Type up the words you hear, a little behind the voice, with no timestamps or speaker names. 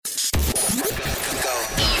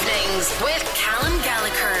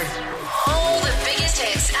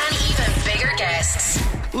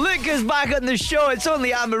Luke is back on the show. It's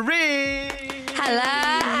only Anne-Marie.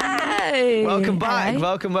 Hello. Welcome back.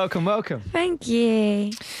 Hello. Welcome. Thank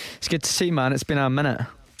you. It's good to see you, man. It's been a minute.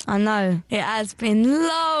 I know. It has been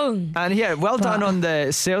long. And yeah, well done on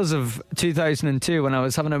the sales of 2002 when I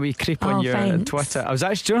was having a wee creep on your thanks. Twitter. I was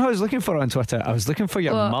actually, do you know who I was looking for on Twitter? I was looking for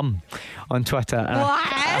your mum on Twitter. And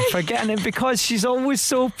I'm forgetting it because she's always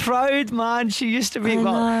so proud, man. She used to be,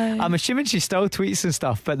 I'm assuming she still tweets and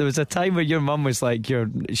stuff, but there was a time where your mum was like,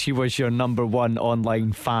 she was your number one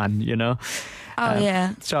online fan, you know? Oh,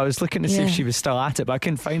 yeah. So I was looking to see if she was still at it, but I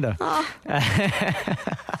couldn't find her. Oh.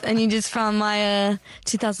 And you just found my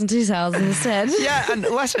 2002 sales instead. Yeah, and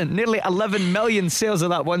listen, nearly 11 million sales of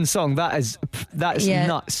that one song. That is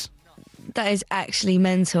nuts. That is actually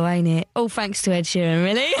mental, ain't it? All thanks to Ed Sheeran,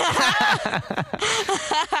 really.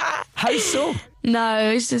 How so? No,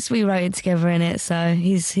 it's just we wrote it together in it, so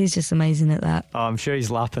he's just amazing at that. Oh, I'm sure he's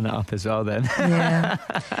lapping it up as well then. Yeah.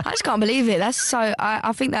 I just can't believe it. That's so.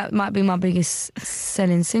 I think that might be my biggest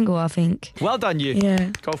selling single, I think. Well done, you. Yeah.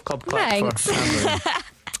 Golf club clap. Thanks. For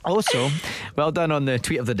Also, well done on the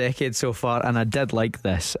tweet of the decade so far, and I did like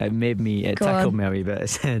this. It tickled me a wee bit. It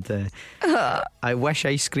said, I wish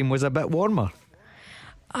ice cream was a bit warmer.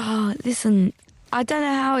 Oh, listen, I don't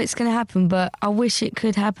know how it's going to happen, but I wish it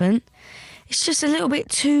could happen. It's just a little bit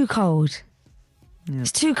too cold. Yeah.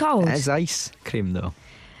 It's too cold. It is ice cream, though.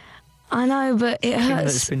 I know, but it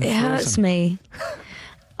hurts. It hurts me.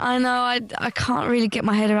 I know, I can't really get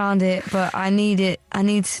my head around it, but I need it. I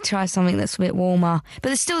need to try something that's a bit warmer.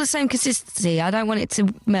 But it's still the same consistency. I don't want it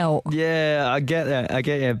to melt. Yeah, I get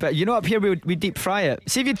it. But you know, up here we deep fry it.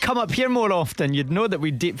 See, if you'd come up here more often, you'd know that we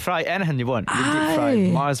deep fry anything you want. We deep fry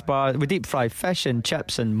Mars bars. We deep fry fish and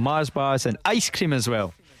chips and Mars bars and ice cream as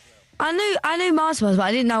well. I knew Mars bars, but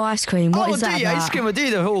I didn't know ice cream. What is that about? Ice cream, we'll do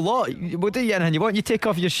the whole lot. We'll do anything you want. You take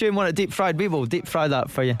off your shoe and want it deep fried, we will deep fry that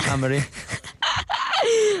for you, Anne-Marie.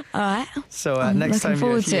 Alright. So next time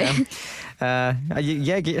you're here,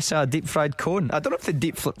 get yourself a deep fried cone. I don't know if they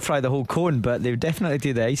deep fry the whole cone, but they definitely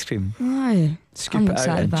do the ice cream. No. Scoop it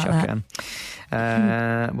out and chuck it in.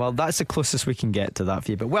 Well, that's the closest we can get to that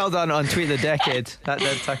for you. But well done on Tweet of the Decade. That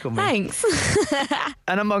did tickle me. Thanks.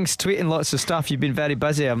 And amongst tweeting lots of stuff, you've been very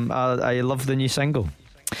busy. I love the new single.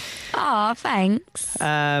 Oh, thanks.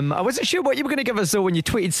 I wasn't sure what you were going to give us though when you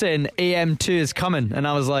tweeted saying AM2 is coming, and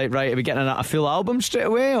I was like, right, are we getting a full album straight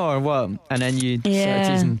away or what? And then you started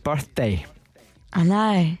teasing birthday. I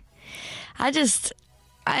know.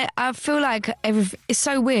 I feel like it's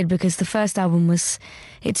so weird because the first album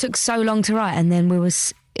it took so long to write, and then it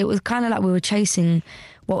was kind of like we were chasing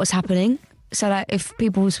what was happening. So like if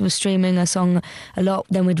people were streaming a song a lot,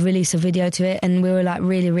 then we'd release a video to it, and we were like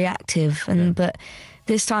really reactive. But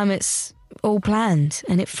this time it's all planned,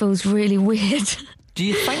 and it feels really weird. Do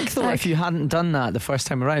you think though, if you hadn't done that the first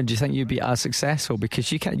time around, do you think you'd be as successful?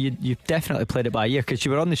 Because you definitely played it by ear, because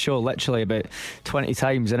you were on the show literally about 20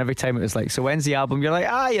 times, and every time it was like, so when's the album? You're like,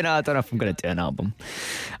 I don't know if I'm going to do an album.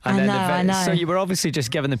 And I know. So you were obviously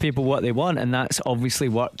just giving the people what they want, and that's obviously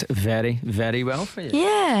worked very, very well for you.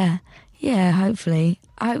 Yeah, hopefully.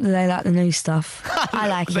 I hope that they like the new stuff. I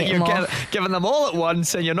like it you're more. giving them all at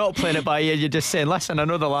once, and you're not playing it by ear. You're just saying, listen, I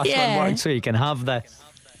know the last one worked, so you can have this.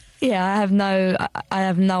 Yeah, I have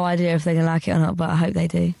no idea if they're going to like it or not, but I hope they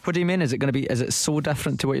do. What do you mean? Is it so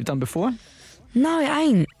different to what you've done before? No, it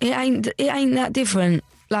ain't. It ain't that different.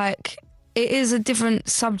 Like, it is a different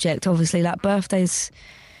subject, obviously. Like, birthday's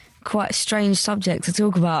quite a strange subject to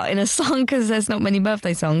talk about in a song because there's not many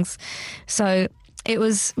birthday songs. So it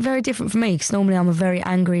was very different for me because normally I'm a very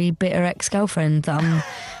angry, bitter ex-girlfriend that I'm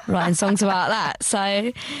writing songs about that.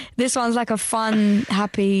 So this one's like a fun,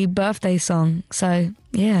 happy birthday song. So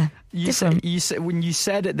yeah, different. When you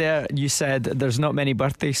said it there, you said there's not many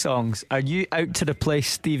birthday songs. Are you out to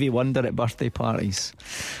replace Stevie Wonder at birthday parties?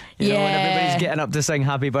 You know, when everybody's getting up to sing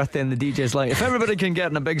happy birthday and the DJ's like, if everybody can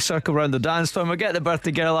get in a big circle around the dance floor, we'll get the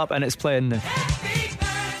birthday girl up and it's playing the...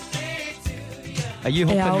 Are you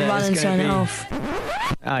hoping I'll that run and turn it off.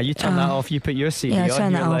 You turn that off, you put your CD on,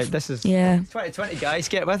 turn you're that like, off. this is 2020 guys,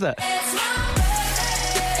 get with it.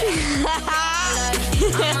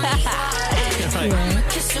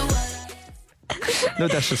 No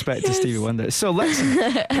disrespect to Stevie Wonder. So listen,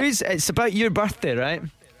 it's about your birthday, right?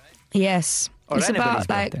 Yes. Or it's anybody's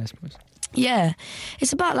about birthday, I suppose. Yeah,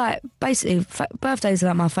 it's about like basically birthdays are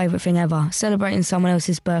like my favourite thing ever. Celebrating someone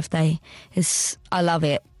else's birthday I love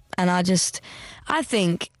it, and I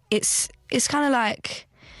think it's kind of like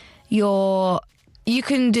you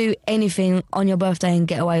can do anything on your birthday and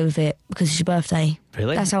get away with it because it's your birthday.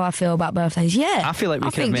 Really? That's how I feel about birthdays. Yeah, I feel like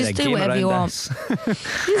we could have made a just do game whatever around you want.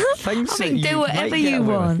 this. I think do whatever you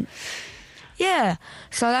want. Yeah.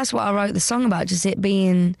 So that's what I wrote the song about, just it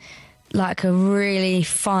being like a really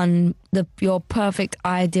fun, your perfect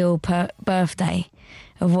ideal birthday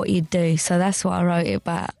of what you'd do. So that's what I wrote it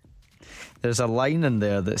about. There's a line in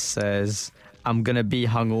there that says, I'm going to be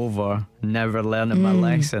hungover, never learning my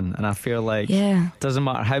lesson. And I feel like it doesn't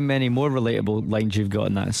matter how many more relatable lines you've got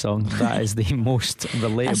in that song, that is the most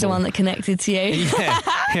relatable. That's the one that connected to you.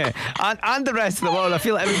 Yeah. And the rest of the world. I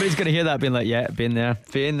feel like everybody's going to hear that being like, yeah, been there,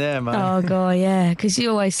 man. Oh, God, yeah. Because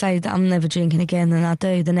you always say that I'm never drinking again, and I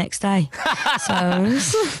do the next day. So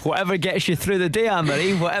whatever gets you through the day,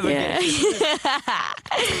 Anne-Marie, whatever gets you through.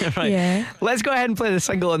 Right. Yeah. Let's go ahead and play the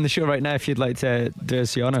single on the show right now if you'd like to do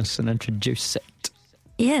us the honours and introduce it.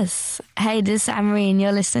 Yes. Hey, this is Anne-Marie and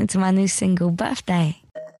you're listening to my new single, Birthday.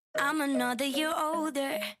 I'm another year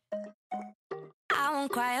older. I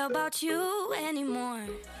won't cry about you anymore.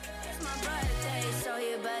 It's my birthday, so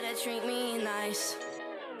you better treat me nice.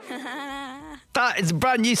 That is a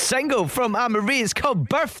brand new single from Anne-Marie. It's called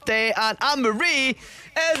Birthday, and Anne-Marie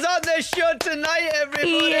is on the show tonight,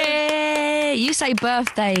 everybody. Yeah. You say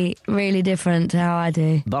birthday really different to how I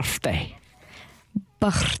do. Birthday.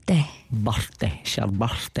 Birthday. Birthday. It's your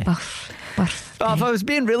birthday. Birthday. Oh, if I was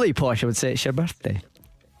being really posh, I would say it's your birthday.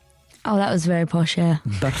 Oh, that was very posh, yeah.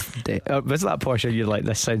 Birthday. Was that posh, or you're like,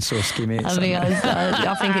 this sounds so schemy?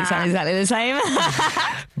 I think it sounds exactly the same.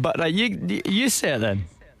 But you say it then.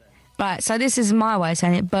 Right, so this is my way of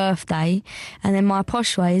saying it, birthday, and then my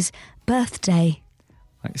posh way is birthday.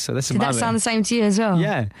 Right, so this is Did that sound the same to you as well?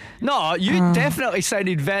 Yeah. No, you definitely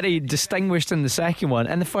sounded very distinguished in the second one.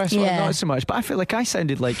 In the first one, not so much. But I feel like I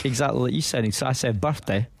sounded like exactly like you sounded. So I said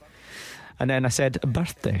birthday, and then I said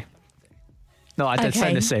birthday. No, I did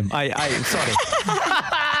sound the same. Sorry.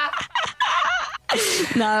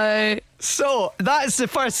 No. So that's the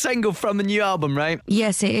first single from the new album, right?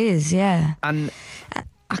 Yes, it is, yeah. And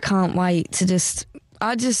I can't wait to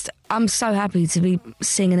I'm so happy to be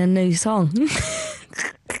singing a new song.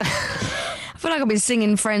 I feel like I've been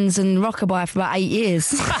singing Friends and Rockabye for about 8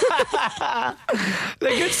 years.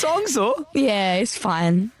 They're good songs, though. Yeah, it's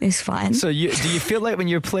fine. It's fine. So do you feel like when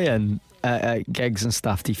you're playing gigs and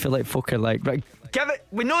stuff, do you feel like folk are like, right, give it,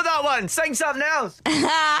 we know that one, sing something else?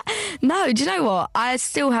 No, do you know what? I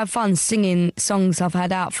still have fun singing songs I've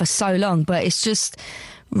had out for so long, but it's just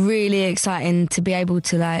really exciting to be able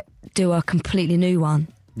to like do a completely new one.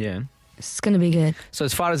 Yeah. It's going to be good. So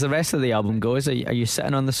as far as the rest of the album goes, are you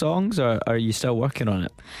sitting on the songs, or are you still working on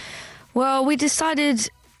it? Well, we decided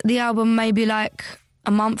the album maybe like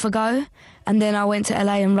a month ago, and then I went to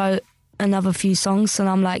LA and wrote another few songs, and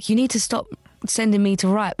I'm like, you need to stop sending me to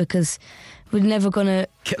write because we're never going to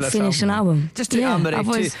finish an album. Just do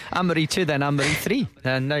Anne-Marie 2, then Anne-Marie 3,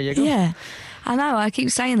 and there you go. Yeah, I know, I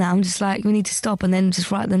keep saying that. I'm just like, we need to stop and then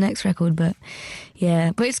just write the next record. But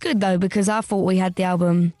yeah, but it's good though, because I thought we had the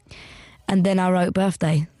album and then I wrote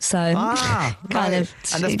Birthday. So kind of.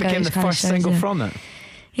 And this became the first single from it.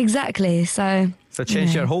 Exactly. So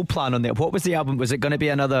changed your whole plan on it. What was the album? Was it going to be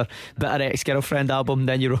another Bitter Ex-Girlfriend album?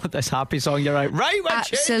 Then you wrote this happy song. You're like, right, we're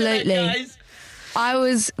absolutely. It, guys. I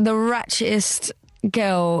was the ratchetest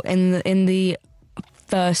girl in the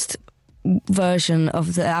first version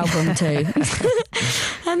of the album too.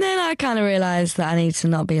 And then I kind of realised that I need to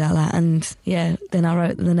not be like that, and then I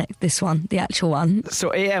wrote the actual one.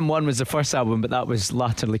 So AM1 was the first album, but that was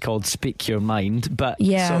latterly called Speak Your Mind. But so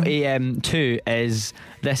AM2 is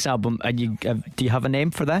this album, and do you have a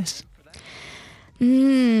name for this?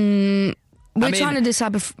 We're trying to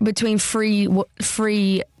decide between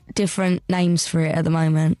three different names for it at the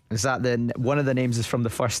moment. Is that one of the names is from the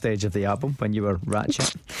first stage of the album when you were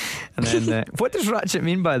Ratchet? And then what does Ratchet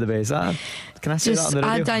mean, by the way? Is that, can I say that on the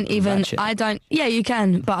radio? Ratchet. Yeah, you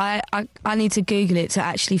can, but I need to Google it to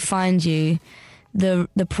actually find you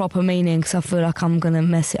the proper meaning, because I feel like I'm going to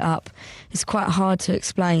mess it up. It's quite hard to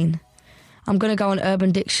explain. I'm going to go on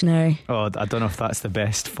Urban Dictionary. Oh, I don't know if that's the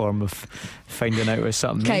best form of finding out what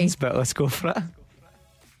something means, but let's go for it.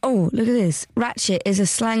 Oh, look at this. Ratchet is a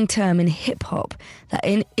slang term in hip-hop that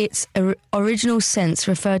in its original sense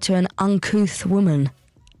referred to an uncouth woman.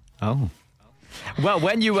 Oh. Well,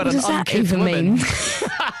 when you were an uncouth woman...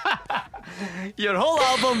 your whole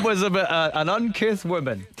album was about an uncouth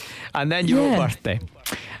woman. And then you wrote Birthday.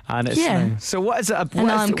 And it's now. So what is it? And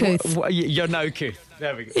now I'm couth. You're now couth.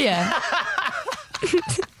 There we go. Yeah.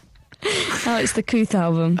 Oh, it's the Couth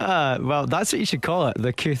album. Well, that's what you should call it,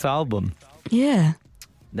 the Couth album. Yeah.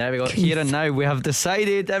 There we go. Couth. Here and now we have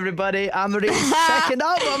decided, everybody, Anne-Marie's second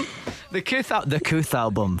album, the Couth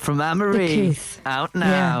album from Anne-Marie, out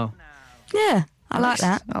now. Yeah, I like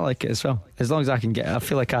that. I like it as well. As long as I can get it, I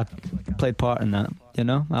feel like I played part in that. You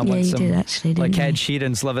know, I want you did actually, didn't like you? Ed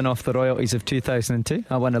Sheeran's living off the royalties of 2002.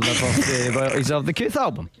 I want to live off the royalties of the Couth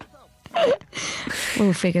album.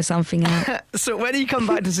 We'll figure something out. So when do you come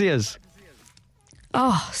back to see us?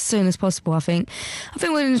 Oh, as soon as possible, I think. We're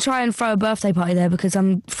going to try and throw a birthday party there because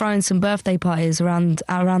I'm throwing some birthday parties around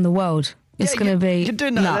the world. It's going to be You're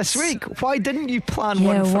doing that nuts. this week. Why didn't you plan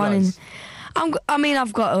one for us? I've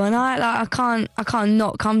got to, and I can't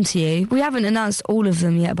not come to you. We haven't announced all of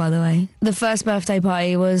them yet, by the way. The first birthday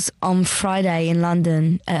party was on Friday in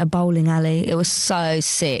London at a bowling alley. It was so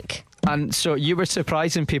sick. And so you were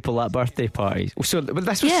surprising people at birthday parties. So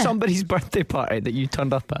this was somebody's birthday party that you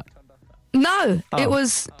turned up at? No, It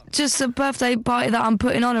was just a birthday party that I'm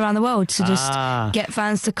putting on around the world to just get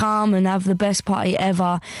fans to come and have the best party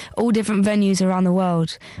ever, all different venues around the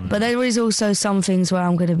world. But there is also some things where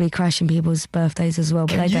I'm going to be crashing people's birthdays as well,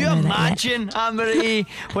 but they don't know that yet. Can you imagine, Anne-Marie,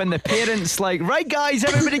 when the parents like, right guys,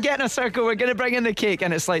 everybody get in a circle, we're going to bring in the cake,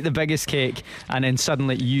 and it's like the biggest cake, and then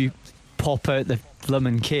suddenly you pop out the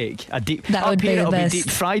lemon cake, it'll be deep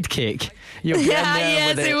fried cake. You'll be in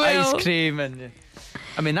there with the ice cream and...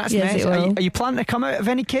 I mean, that's nice. Are you planning to come out of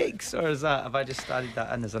any cakes, or have I just started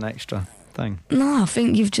that in as an extra thing? No, I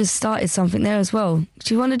think you've just started something there as well.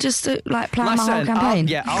 Do you want to just plan my whole campaign?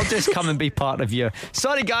 I'll just come and be part of your...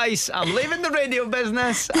 Sorry guys, I'm leaving the radio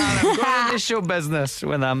business and I'm going into show business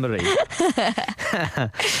with Anne-Marie.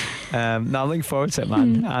 No, I'm looking forward to it,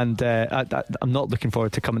 man. And I'm not looking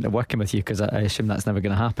forward to coming to working with you because I assume that's never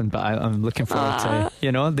going to happen, but I'm looking forward to,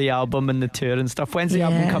 the album and the tour and stuff. When's the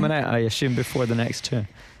album coming out? I assume before the next tour.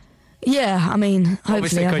 Yeah, I mean, hopefully.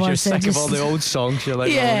 Obviously, because you're sick of all the old songs, you're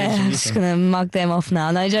like, I'm just going to mug them off now.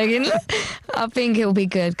 No, joking. I think it'll be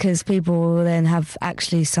good because people will then have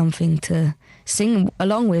actually something to sing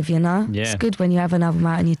along with, Yeah. It's good when you have an album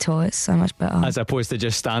out and you tour. It's so much better. As opposed to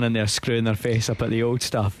just standing there screwing their face up at the old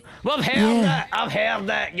stuff. Well, I've heard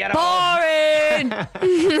that. Get boring!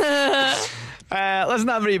 Listen,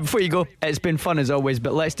 Anne-Marie, before you go, it's been fun as always,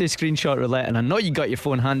 but let's do screenshot roulette. And I know you got your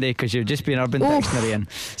phone handy because you've just been Urban Dictionary in.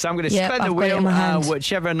 So I'm going to spin the wheel,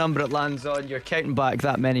 whichever number it lands on. You're counting back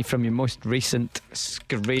that many from your most recent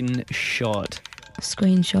screenshot.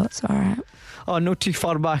 Screenshots, alright. Oh, no too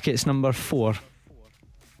far back, it's number 4.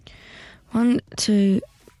 1, 2,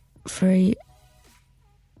 3,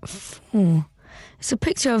 4. It's a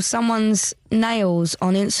picture of someone's nails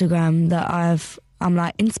on Instagram that I'm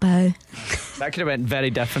like, inspo. That could have went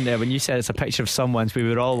very different there. When you said it's a picture of someone's, we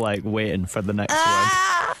were all like waiting for the next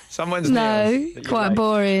one. Someone's nails. No, quite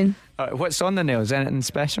boring. What's on the nails? Anything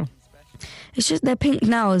special? It's just they're pink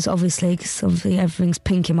nails, obviously, because obviously everything's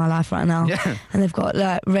pink in my life right now. Yeah. And they've got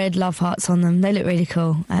like red love hearts on them. They look really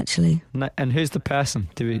cool, actually. And who's the person?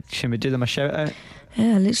 Should we do them a shout out?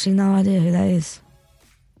 Yeah, literally no idea who that is.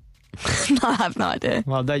 No, I have no idea.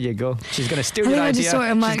 Well, there you go. She's going to steal your idea. She's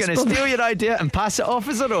going to steal your idea and pass it off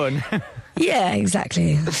as her own. Yeah,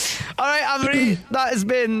 exactly. All right, Anne-Marie, that has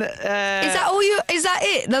been... Is that all you... Is that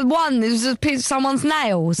it? The one? It was just a picture of someone's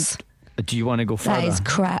nails? Do you want to go further? That is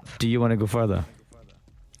crap. Do you want to go further?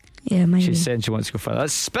 Yeah, maybe. She's saying she wants to go further.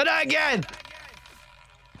 Let's spin it again!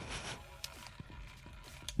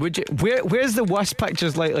 Would you? Where's the worst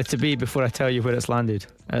pictures likely to be before I tell you where it's landed?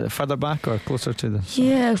 Further back or closer to the...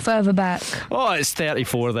 Yeah, further back. Oh, it's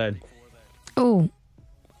 34 then. Oh,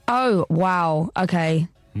 wow. Okay.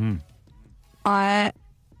 I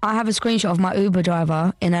have a screenshot of my Uber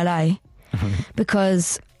driver in LA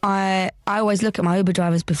because I always look at my Uber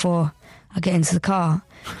drivers before I get into the car,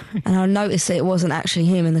 and I noticed that it wasn't actually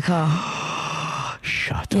him in the car.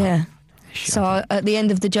 Shut up. Yeah. So at the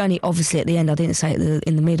end of the journey, obviously at the end, I didn't say it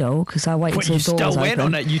in the middle because I waited until the door was open. You still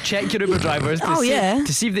went on it. You checked your Uber drivers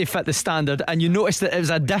to see if they fit the standard, and you noticed that it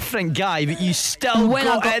was a different guy, but you still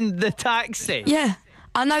got in the taxi. Yeah,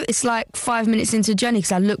 I noticed like 5 minutes into the journey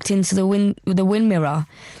because I looked into the wind mirror.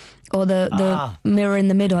 Or the mirror in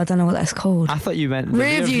the middle. I don't know what that's called. I thought you meant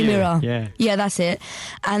rear view mirror. Yeah, that's it.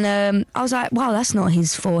 And I was like, wow, that's not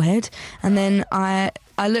his forehead. And then I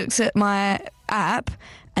looked at my app,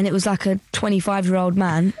 and it was like a 25-year-old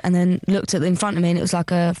man. And then looked at in front of me, and it was like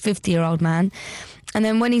a 50-year-old man. And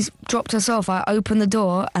then when he's dropped us off, I opened the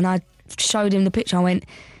door and I showed him the picture. I went,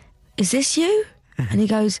 "Is this you?" And he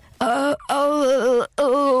goes, oh.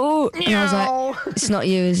 And I was like, it's not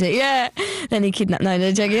you, is it? Yeah. Then he kidnapped... No,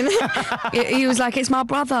 they're joking. He was like, it's my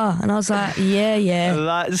brother. And I was like, yeah.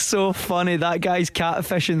 That's so funny. That guy's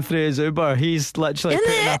catfishing through his Uber. He's literally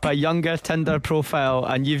putting up a younger Tinder profile,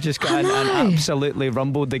 and you've just gone and absolutely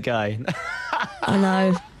rumbled the guy. I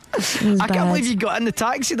know. I can't believe you got in the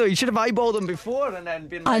taxi though. You should have eyeballed him before and then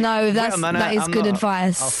been like, I know, that is good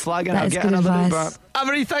advice. I'll flag it. That I'll is get good another advice. Uber.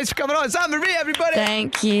 Anne-Marie, thanks for coming on. It's Anne-Marie, everybody.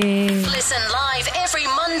 Thank you. Listen live every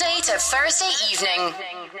Monday to Thursday evening.